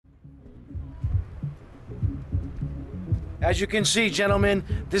As you can see, gentlemen,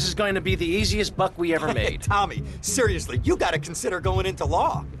 this is going to be the easiest buck we ever Hey, made. Tommy, seriously, you gotta consider going into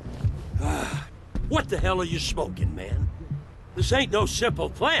law. What the hell are you smoking, man? This ain't no simple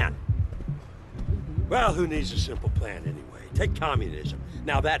plan. Well, who needs a simple plan anyway? Take communism.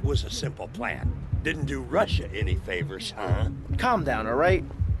 Now that was a simple plan. Didn't do Russia any favors, huh? Calm down, all right?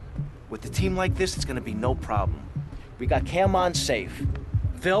 With a team like this, it's gonna be no problem. We got Cam on safe.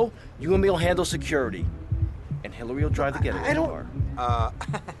 Phil, you and me will handle security. And Hillary will drive the getaway car.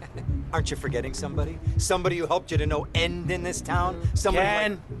 Aren't you forgetting somebody? Somebody who helped you to no end in this town?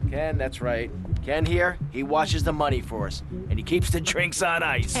 Somebody Ken, that's right. Ken here, he washes the money for us. And he keeps the drinks on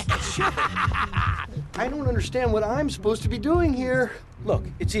ice. I don't understand what I'm supposed to be doing here. Look,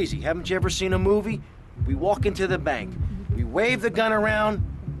 it's easy. Haven't you ever seen a movie? We walk into the bank, we wave the gun around,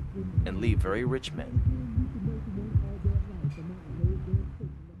 and leave very rich men.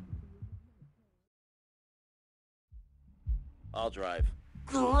 I'll drive.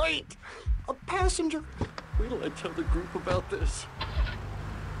 Great! A passenger. Wait till I tell the group about this.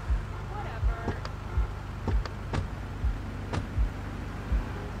 Whatever.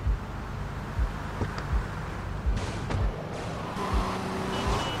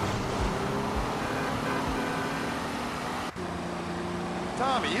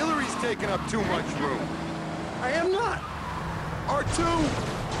 Tommy, Hillary's taking up too much room. I am not. R2!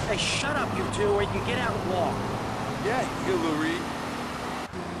 Hey, shut up, you two, or you can get out and walk. Yeah, Hillary.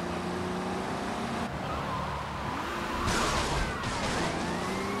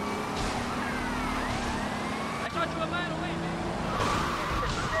 I thought you were a mile away, man.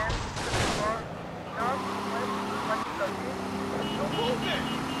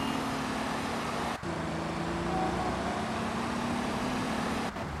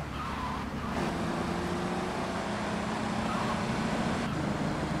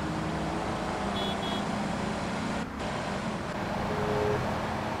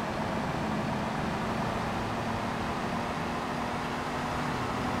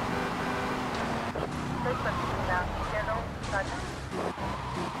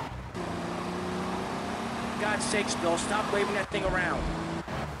 God's sakes, Bill, stop waving that thing around.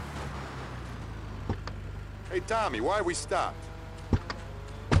 Hey, Tommy, why we stopped?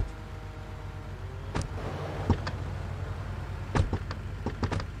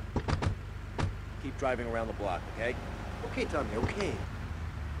 Keep driving around the block, okay? Okay, Tommy, okay.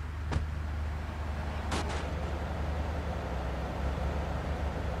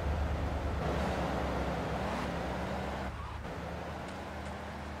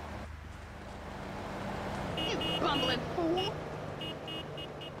 You bumbling fool!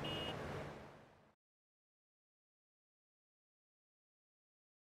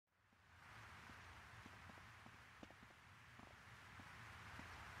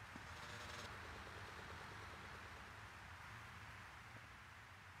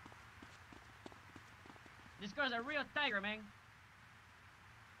 This girl's a real tiger, man.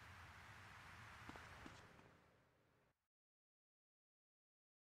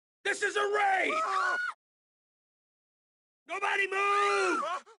 This is a race! Nobody move!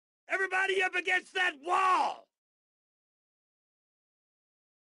 Everybody up against that wall!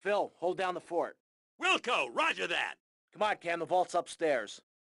 Phil, hold down the fort. Wilco, roger that! Come on, Cam, the vault's upstairs.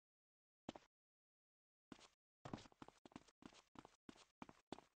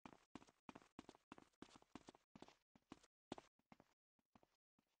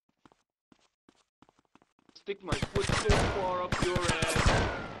 Stick my foot so far up your ass.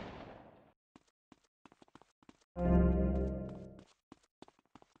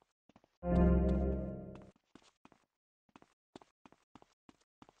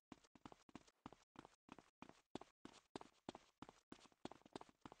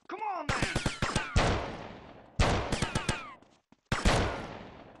 Come on, man!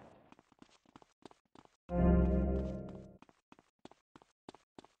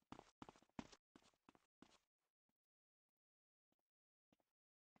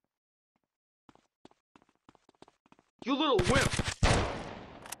 You little wimp!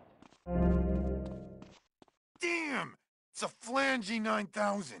 Damn! It's a flangy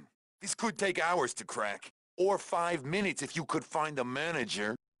 9000. This could take hours to crack. Or 5 minutes if you could find the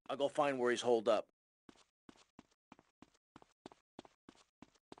manager. I'll go find where he's holed up.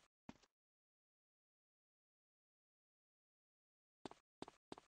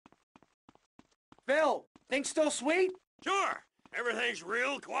 Phil, things still sweet? Sure, everything's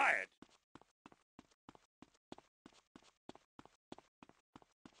real quiet.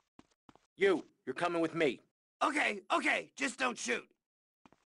 You're coming with me. Okay, just don't shoot.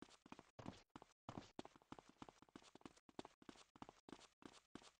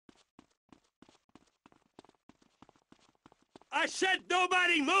 I said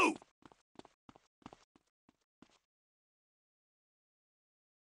nobody move!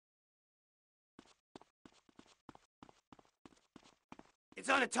 It's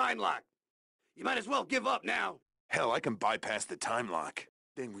on a time lock. You might as well give up now. Hell, I can bypass the time lock.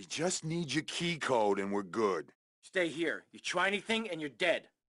 Then we just need your key code and we're good. Stay here. You try anything and you're dead.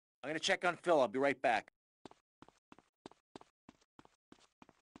 I'm gonna check on Phil. I'll be right back.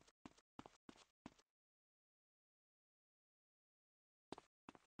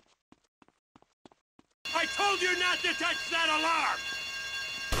 I told you not to touch that alarm!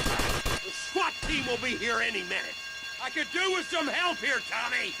 The SWAT team will be here any minute. I could do with some help here,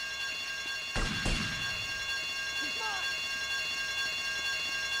 Tommy!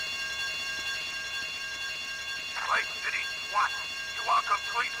 Lake City SWAT, you are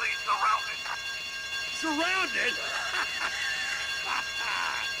completely surrounded. Surrounded?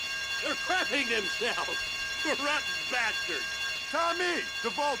 They're crapping themselves! Rotten bastards! Tommy, the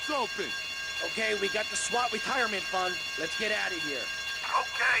vault's open. Okay, we got the SWAT retirement fund. Let's get out of here.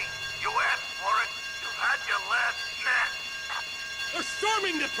 Okay, you asked for it. You've had your last chance. They're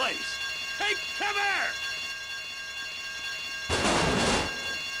storming the place! Take cover!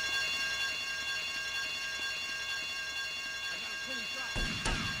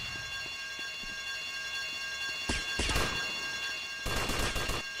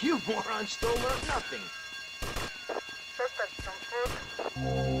 You morons still learn nothing. Suspects on foot.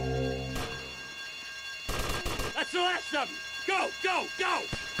 That's the last of them! Go, go, go!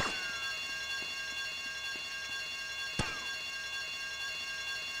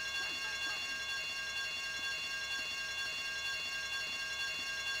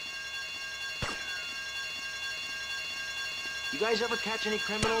 You guys ever catch any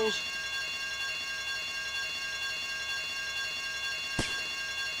criminals?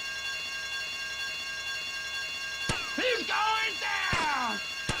 He's going down!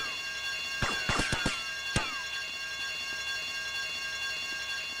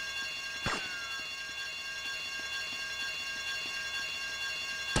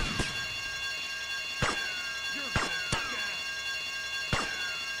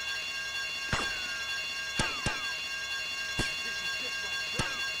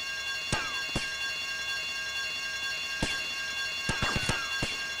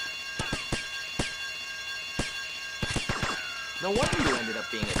 No wonder you ended up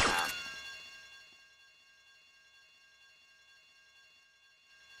being a cop.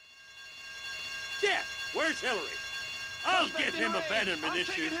 Jeff, where's Hillary? I'll give him abandonment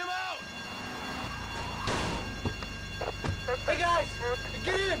issues. Hey guys,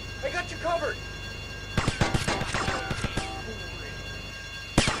 get in! I got you covered!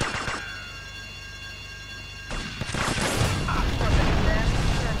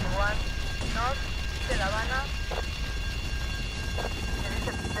 North de La Habana.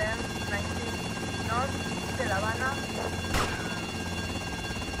 Direct 10, 19, North de La Habana.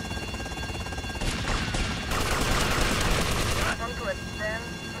 Contour 10,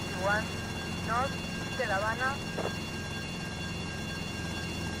 21, North de La Habana.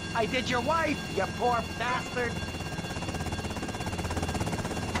 I did your wife, you poor bastard!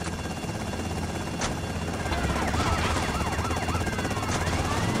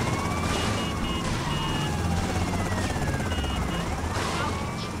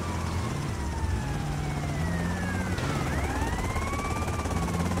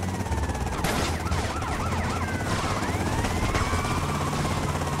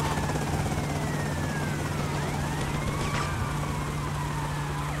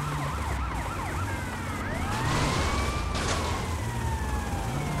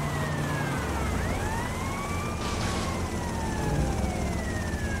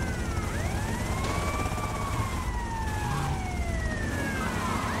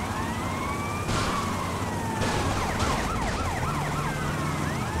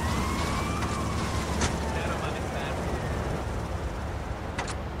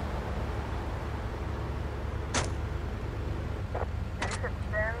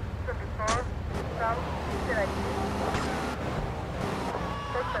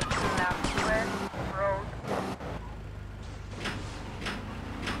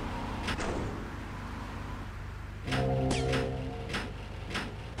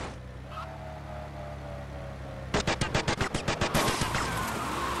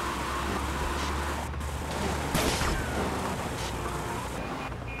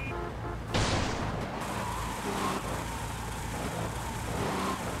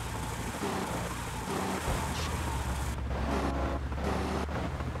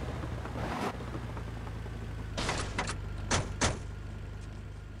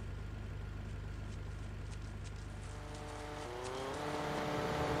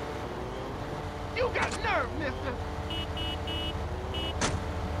 got nerve, mister!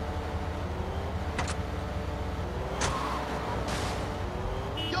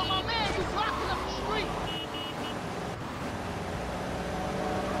 Yo, my man, you blocking up the street!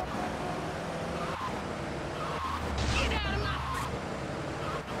 Get out of my...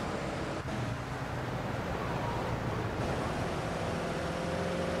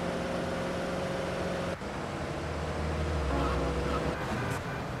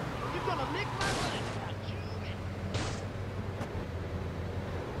 You're gonna lick my money now, Jimmy!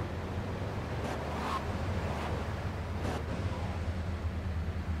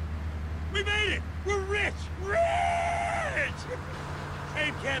 We made it! We're rich! Rich!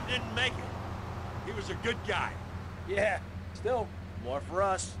 Dave Cam didn't make it. He was a good guy. Yeah, still, more for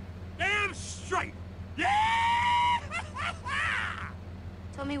us. Damn straight! Yeah!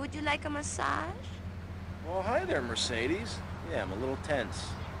 Tommy, would you like a massage? Well, hi there, Mercedes. Yeah, I'm a little tense.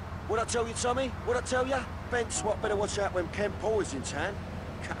 What'd I tell you, Tommy? What'd I tell you? Ben Swat better watch out when Ken Paul is in town.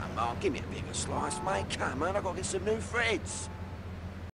 Come on, give me a bigger slice, mate. Come on, I gotta get some new threads.